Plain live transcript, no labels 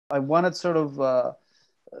I wanted to sort of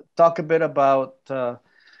talk a bit about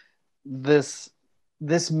this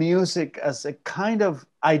this music as a kind of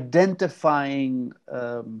identifying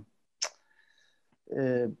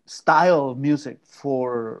style of music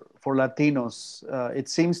for Latinos. It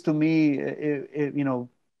seems to me, you know,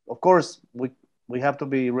 of course, we have to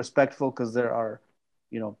be respectful because there are,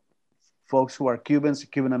 you know, folks who are Cubans,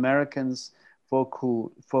 Cuban Americans,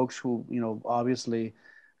 folks who you know obviously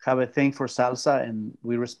have a thing for salsa, and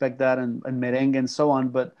we respect that, and merengue and so on.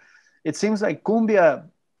 But it seems like cumbia,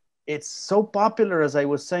 it's so popular, as I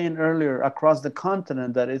was saying earlier, across the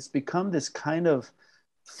continent that it's become this kind of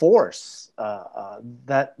force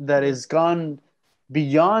that is gone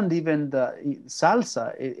beyond even the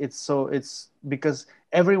salsa. It's so it's because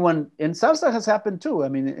everyone in salsa has happened too. I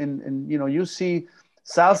mean, in you know, you see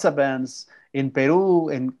salsa bands in Peru,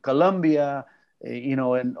 in Colombia, you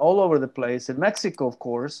know, and all over the place. In Mexico, of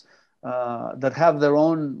course, that have their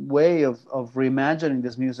own way of reimagining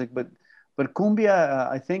this music. But cumbia,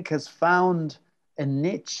 I think, has found a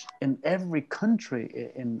niche in every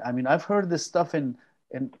country. I mean, I've heard this stuff in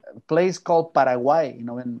a place called Paraguay, you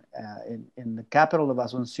know, in the capital of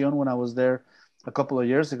Asuncion. When I was there a couple of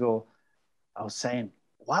years ago, I was saying,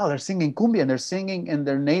 "Wow, they're singing cumbia, and they're singing in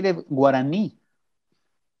their native Guarani."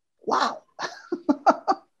 Wow.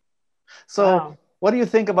 So, Wow. what do you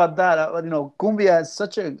think about that? You know, cumbia is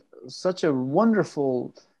such a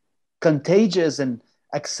wonderful, contagious, and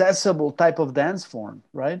accessible type of dance form,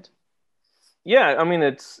 right? Yeah, I mean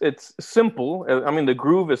it's simple. I mean the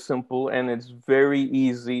groove is simple and it's very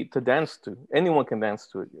easy to dance to. Anyone can dance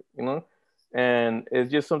to it, you know. And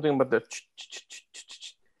it's just something about the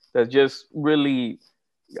that just really,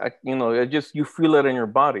 you know, it just you feel it in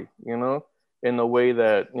your body, you know, in a way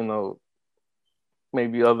that you know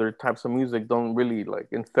maybe other types of music don't really like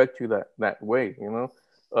infect you that way, you know.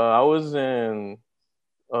 I was in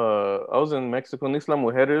Mexico, in Isla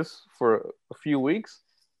Mujeres, for a few weeks,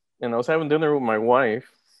 and I was having dinner with my wife.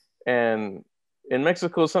 And in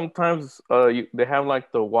Mexico, sometimes they have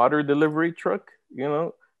like the water delivery truck, you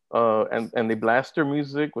know, and they blast their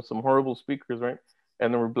music with some horrible speakers, right?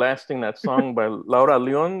 And then we're blasting that song by Laura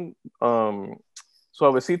Leon,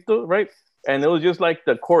 Suavecito, right? And it was just like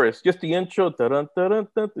the chorus, just the intro,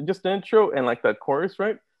 just the intro, and like that chorus,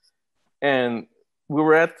 right? And we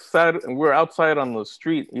were outside on the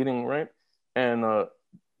street eating, right? And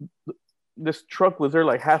this truck was there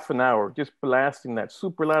like half an hour, just blasting that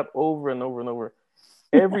super loud over and over and over.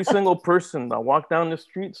 Every single person that walked down the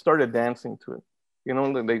street started dancing to it. You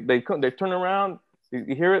know, they turn around,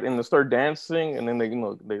 you hear it, and they start dancing, and then they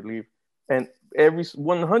leave. And every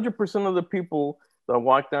 100% of the people that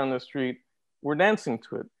walk down the street were dancing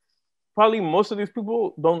to it. Probably most of these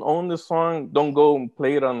people don't own this song, don't go and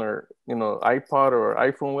play it on their iPod or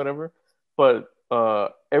iPhone, whatever. But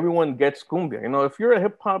everyone gets cumbia. You know, if you're a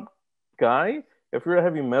hip hop guy, if you're a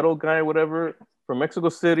heavy metal guy, whatever, from Mexico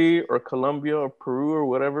City or Colombia or Peru or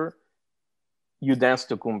whatever, you dance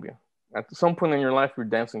to cumbia. At some point in your life, you're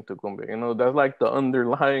dancing to cumbia. You know, that's like the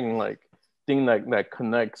underlying like thing that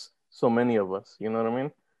connects so many of us. You know what I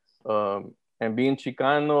mean? And being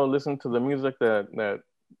Chicano, listen to the music that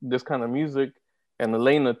this kind of music, and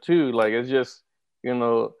Elena too. Like it's just, you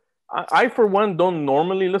know, I for one don't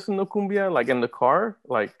normally listen to cumbia like in the car.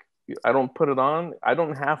 Like I don't put it on. I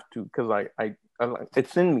don't have to because I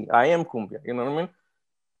it's in me. I am cumbia. You know what I mean?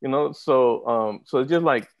 You know, so it's just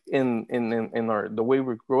like in our the way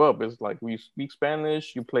we grow up is like we speak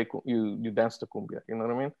Spanish. You dance to cumbia. You know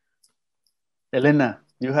what I mean? Elena,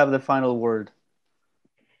 you have the final word.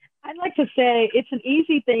 I'd like to say it's an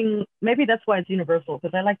easy thing. Maybe that's why it's universal,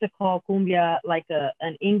 because I like to call cumbia like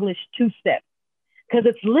an English two-step, because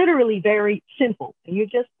it's literally very simple. You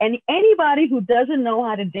just anybody who doesn't know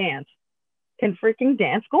how to dance can freaking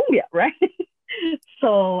dance cumbia, right?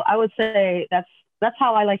 So I would say that's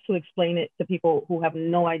how I like to explain it to people who have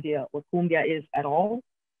no idea what cumbia is at all.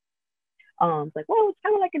 It's like, well, it's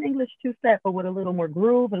kind of like an English two-step, but with a little more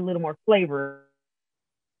groove and a little more flavor.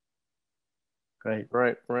 Great.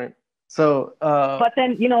 Right. So, But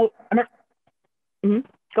then, go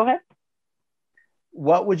ahead.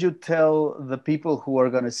 what would you tell the people who are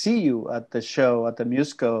going to see you at the show at the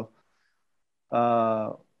Musco?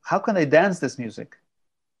 How can they dance this music?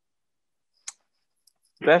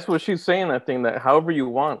 That's what she's saying. I think that however you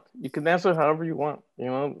want, you can dance it however you want. You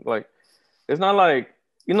know, like it's not like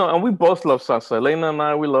and we both love salsa. Elena and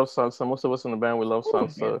I, we love salsa. Most of us in the band, we love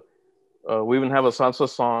salsa. Yeah. We even have a salsa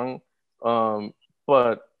song.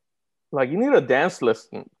 But like you need a dance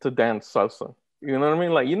lesson to dance salsa. You know what I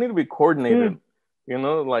mean? Like you need to be coordinated. You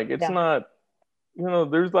know, like it's not you know,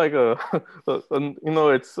 there's like you know,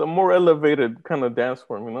 it's a more elevated kind of dance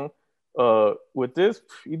form, you know. With this,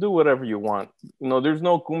 you do whatever you want. You know, there's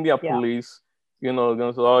no cumbia Yeah. police, you know,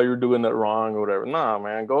 gonna say, oh, you're doing it wrong or whatever. Nah,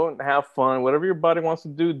 man, go and have fun. Whatever your body wants to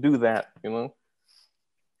do that, you know.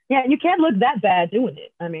 Yeah, you can't look that bad doing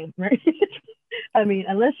it. I mean, right? I mean,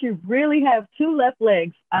 unless you really have two left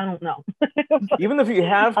legs, I don't know. But, Even if you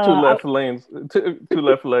have I, two left legs,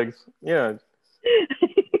 yeah.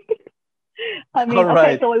 I All mean, okay,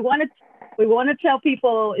 right. so we want to tell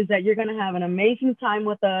people is that you're gonna have an amazing time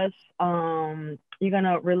with us. You're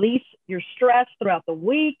gonna release your stress throughout the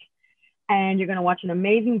week, and you're gonna watch an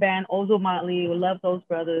amazing band, Ozo Motley. We love those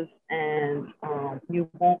brothers, and you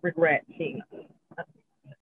won't regret seeing us.